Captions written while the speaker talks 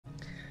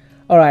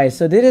Alright,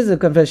 so this is a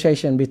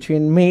conversation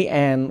between me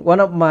and one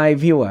of my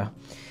viewer.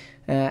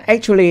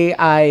 Actually,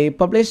 I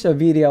published a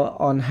video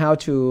on how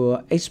to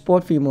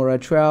export Filmora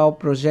 12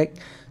 project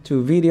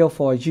to video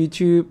for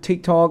YouTube,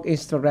 TikTok,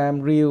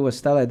 Instagram, Reel, or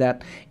stuff like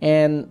that.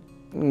 And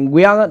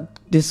we are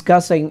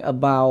discussing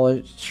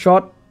about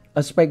short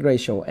aspect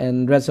ratio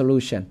and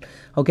resolution.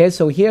 Okay,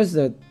 so here's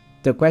the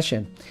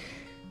question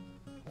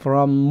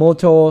from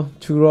Moto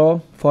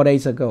Turo 4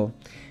 days ago.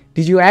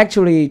 Did you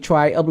actually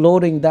try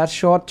uploading that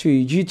short to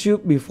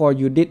YouTube before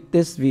you did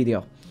this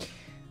video?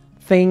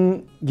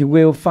 Think you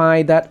will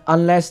find that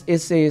unless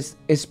it is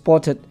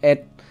exported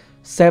at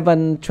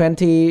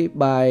 720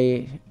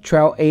 by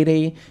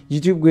 1280,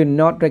 YouTube will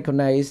not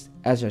recognize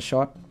as a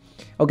short.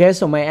 Okay,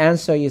 so my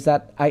answer is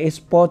that I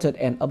exported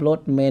and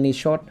upload many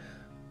short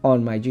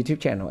on my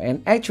YouTube channel,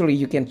 and actually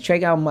you can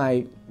check out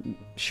my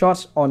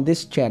shorts on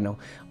this channel.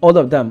 All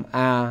of them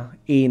are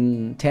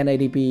in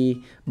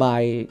 1080p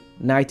by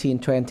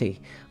 1920.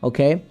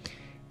 Okay,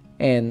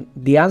 and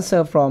the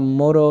answer from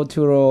Moto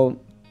Turo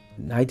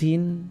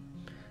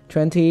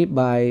 1920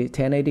 by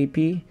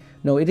 1080p.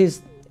 No, it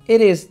is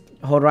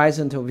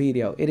horizontal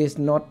video. It is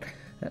not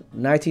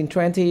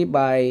 1920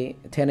 by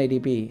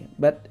 1080p,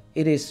 but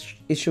it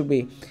should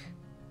be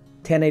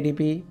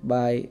 1080p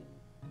by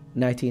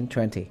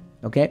 1920.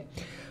 Okay,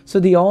 so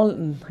the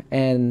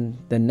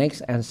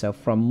next answer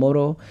from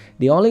Moto,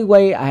 the only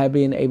way I have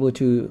been able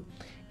to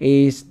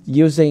is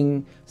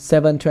using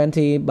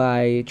 720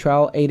 by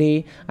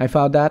 1280. I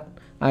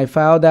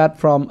found that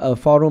from a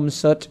forum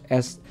search,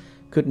 as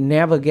could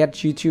never get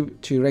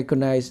YouTube to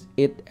recognize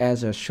it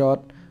as a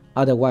short,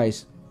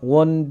 otherwise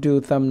won't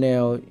do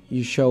thumbnail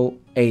you show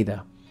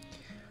either.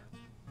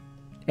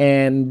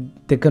 And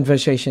the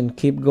conversation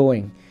keep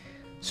going.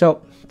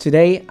 So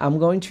today I'm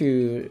going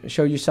to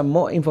show you some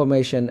more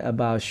information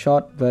about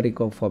short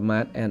vertical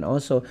format, and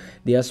also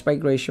the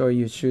aspect ratio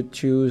you should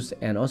choose,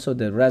 and also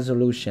the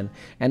resolution.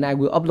 And I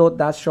will upload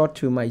that short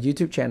to my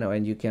YouTube channel,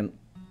 and you can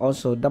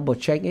also double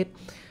check it.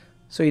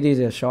 So it is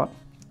a short.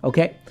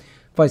 Okay,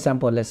 for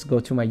example, let's go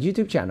to my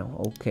YouTube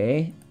channel.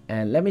 Okay,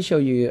 and let me show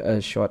you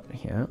a short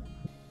here.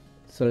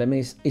 So let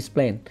me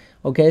explain.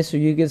 Okay, so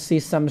you can see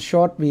some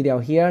short video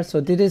here.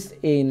 So this is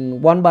in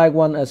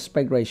 1:1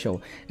 aspect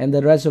ratio, and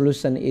the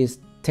resolution is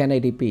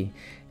 1080p.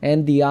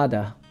 And the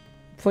other,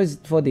 for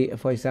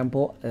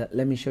example,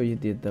 let me show you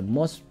the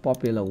most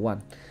popular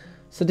one.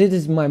 So this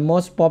is my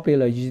most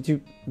popular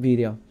YouTube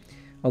video.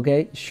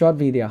 Okay, short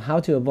video, how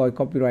to avoid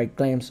copyright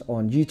claims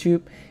on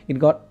YouTube. It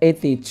got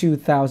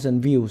 82,000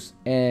 views,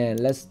 and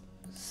let's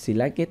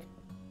select it.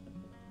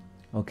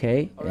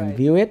 Okay, and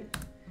view it.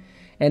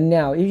 And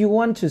now if you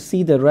want to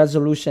see the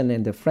resolution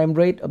and the frame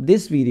rate of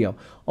this video,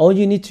 all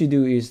you need to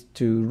do is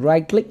to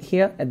right click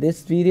here at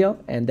this video,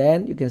 and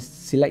then you can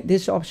select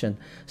this option,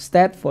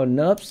 stat for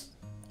NURBS.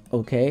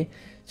 Okay,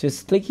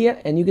 just click here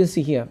and you can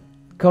see here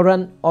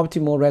current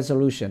optimal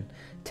resolution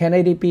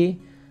 1080p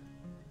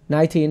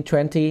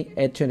 1920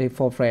 at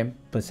 24 frames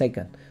per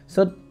second.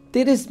 So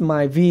this is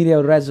my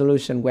video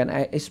resolution when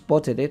I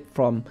exported it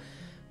from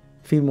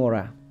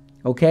Filmora.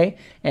 Okay,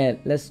 and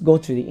let's go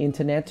to the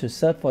internet to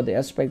search for the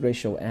aspect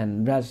ratio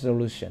and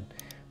resolution.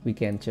 We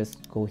can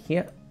just go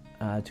here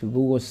to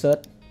Google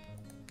search.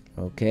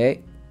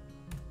 Okay,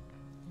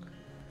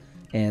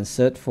 and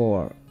search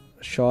for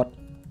short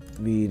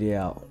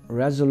video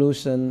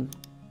resolution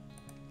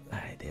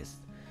like this.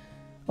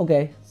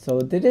 Okay,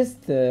 so this is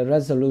the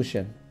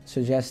resolution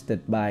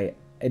suggested by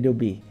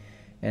Adobe,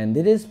 and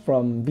this is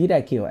from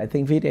vidIQ. I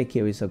think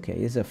vidIQ is okay,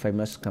 it's a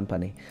famous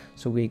company.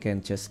 So we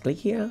can just click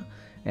here,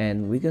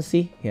 and we can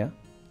see here,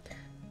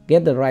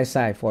 get the right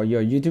size for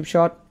your YouTube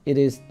short. It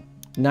is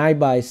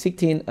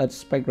 9:16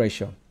 aspect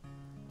ratio,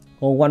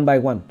 or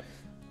 1:1.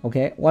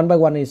 Okay,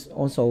 1:1 is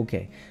also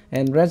okay.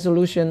 And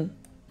resolution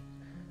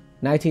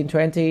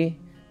 1920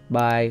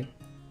 by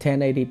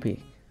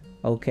 1080p.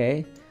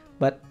 Okay,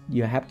 but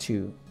you have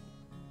to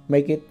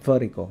make it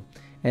vertical,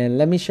 and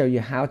let me show you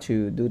how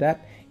to do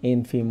that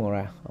in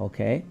Filmora.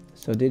 Okay,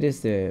 so this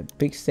is the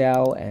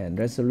pixel and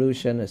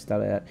resolution and stuff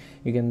like that.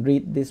 You can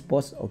read this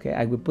post. Okay,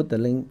 I will put the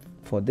link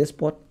for this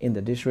post in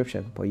the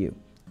description for you.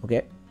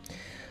 Okay,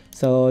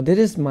 so this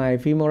is my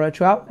Filmora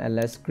 12, and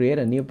let's create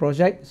a new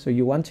project. So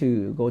you want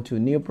to go to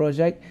new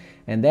project,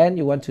 and then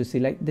you want to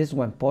select this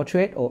one,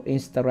 portrait or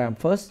Instagram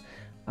first.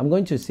 I'm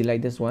going to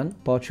select this one,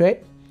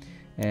 portrait,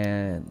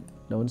 and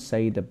don't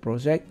say the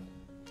project.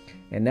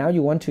 And now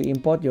you want to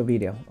import your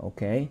video.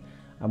 Okay,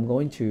 I'm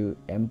going to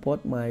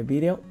import my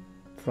video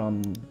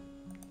from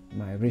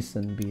my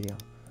recent video.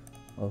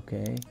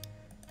 Okay,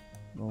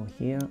 go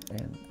here,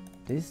 and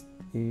this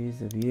is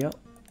the video.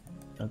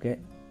 Okay,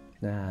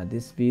 now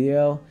this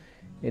video,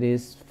 it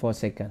is 4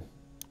 seconds.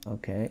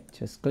 Okay,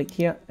 just click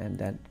here and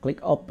then click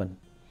open,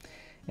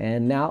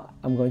 and now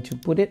I'm going to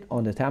put it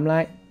on the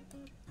timeline.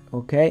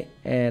 Okay,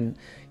 and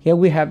here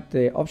we have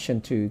the option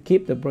to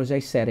keep the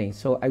project setting.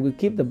 So I will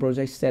keep the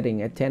project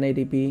setting at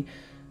 1080p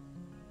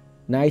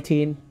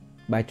 19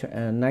 by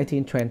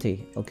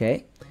 1920.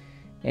 Okay,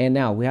 and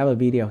now we have a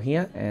video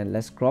here, and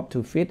let's crop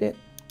to fit it.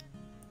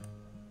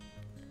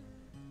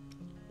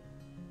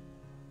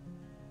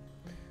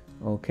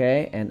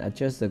 okay, and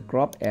adjust the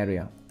crop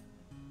area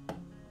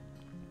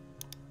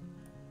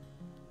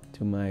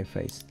to my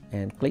face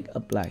and click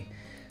apply.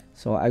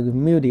 So I will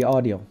mute the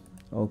audio,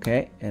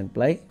 okay, and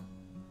play.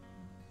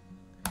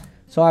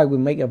 So I will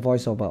make a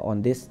voiceover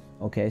on this,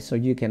 okay, so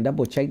you can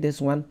double check this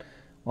one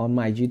on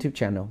my YouTube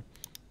channel.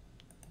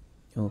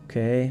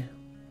 Okay.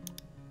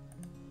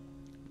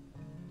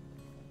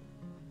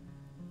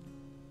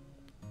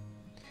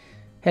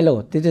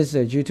 Hello, this is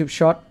a YouTube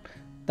short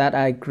that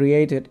I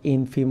created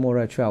in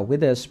Filmora 12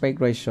 with a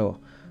aspect ratio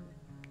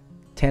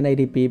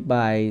 1080p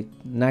by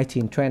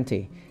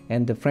 1920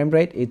 and the frame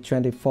rate is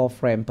 24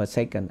 frames per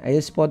second. I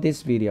export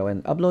this video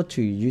and upload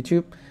to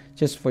YouTube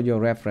just for your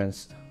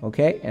reference,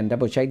 okay, and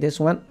double check this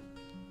one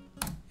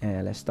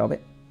and let's stop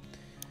it.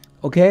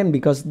 Okay, and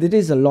because this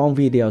is a long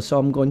video, so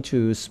I'm going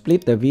to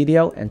split the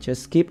video and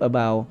just skip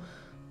about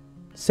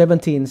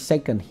 17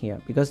 seconds here,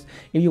 because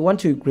if you want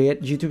to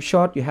create YouTube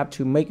short, you have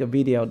to make a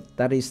video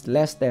that is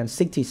less than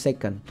 60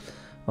 seconds.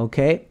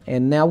 Okay,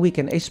 and now we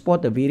can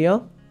export the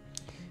video.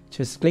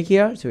 Just click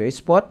here to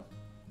export,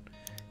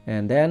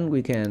 and then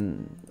we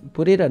can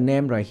put it a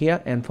name right here,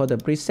 and for the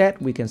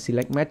preset we can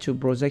select match to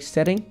project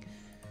setting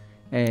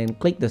and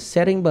click the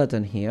setting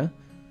button here.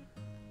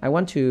 I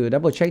want to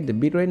double check the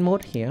bitrate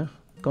mode here,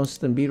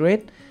 constant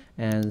bitrate,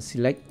 and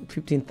select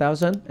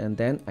 15,000, and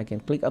then I can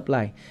click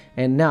apply,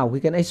 and now we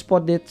can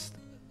export this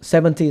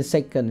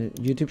 17-second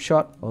YouTube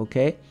short.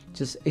 Okay,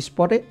 just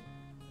export it.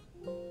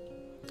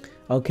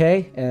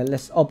 Okay, and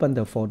let's open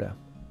the folder,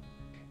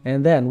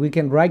 and then we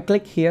can right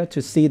click here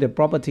to see the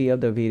property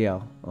of the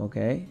video.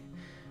 Okay,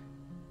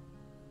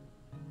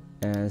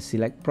 and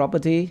select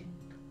property,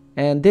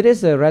 and this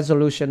is the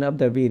resolution of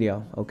the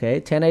video. Okay,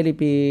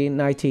 1080p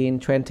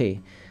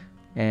 1920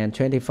 and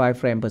 25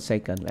 frames per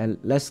second, and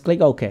let's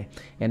click OK.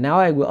 And now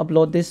I will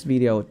upload this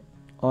video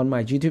on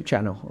my YouTube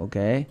channel.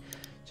 Okay,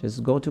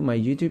 just go to my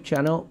YouTube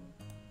channel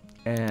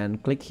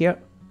and click here,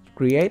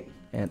 create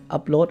and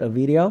upload a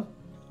video.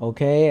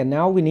 Okay, and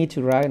now we need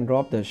to drag and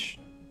drop the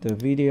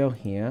video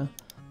here.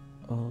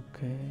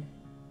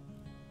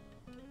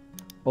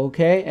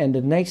 Okay, and the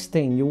next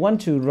thing, you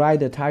want to write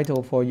the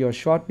title for your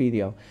short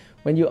video.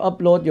 When you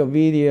upload your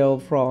video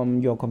from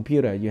your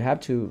computer, you have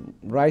to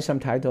write some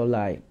title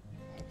like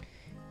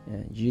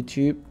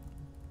YouTube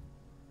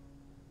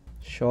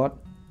short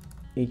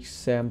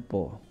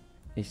example.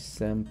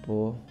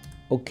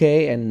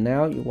 Okay, and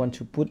now you want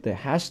to put the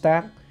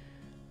hashtag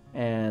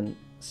and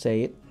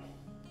say it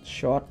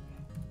short,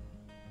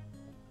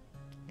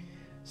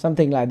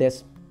 something like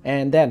this,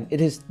 and then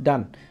it is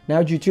done.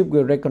 Now YouTube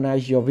will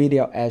recognize your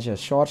video as a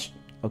short.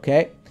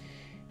 Okay,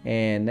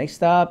 and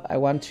next up I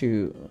want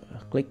to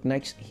click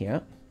next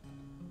here.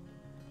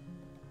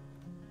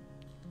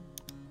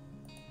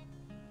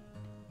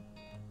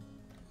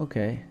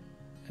 Okay,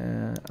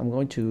 I'm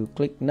going to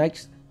click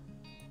next,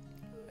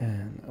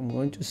 and I'm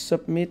going to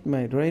submit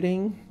my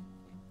rating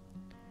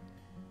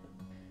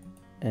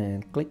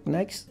and click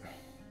next.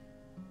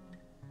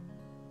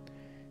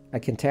 I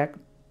can tag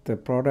the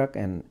product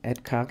and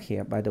add card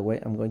here. By the way,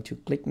 I'm going to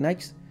click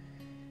next,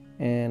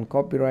 and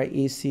copyright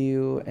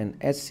issue and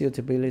add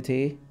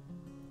suitability.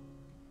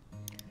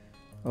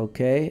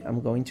 Okay, I'm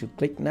going to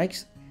click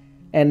next,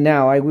 and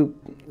now I will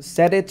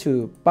set it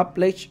to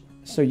publish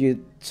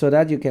so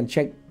that you can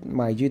check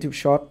my YouTube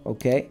short.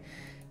 Okay,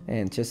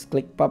 and just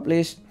click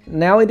publish.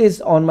 Now it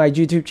is on my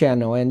YouTube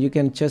channel, and you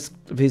can just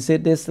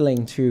visit this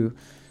link to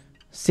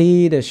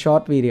see the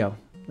short video.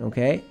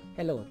 Okay,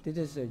 hello, this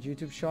is a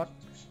YouTube short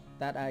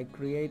that I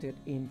created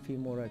in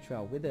Filmora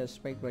 12 with the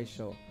aspect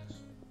ratio.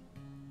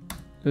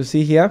 You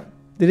see here,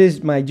 this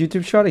is my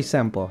YouTube short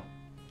example.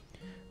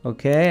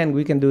 Okay, and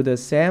we can do the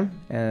same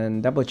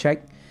and double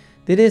check.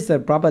 This is the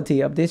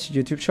property of this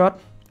YouTube short.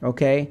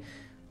 Okay,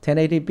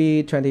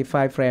 1080p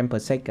 25 frames per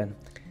second.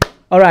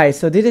 Alright,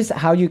 so this is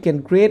how you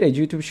can create a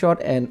YouTube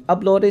short and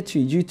upload it to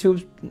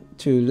YouTube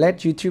to let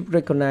YouTube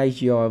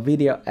recognize your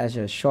video as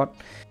a short.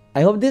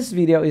 I hope this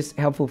video is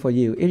helpful for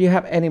you. If you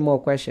have any more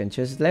questions,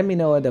 just let me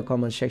know in the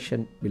comment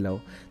section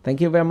below.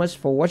 Thank you very much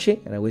for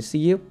watching, and I will see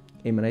you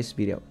in my next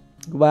video.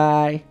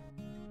 Goodbye.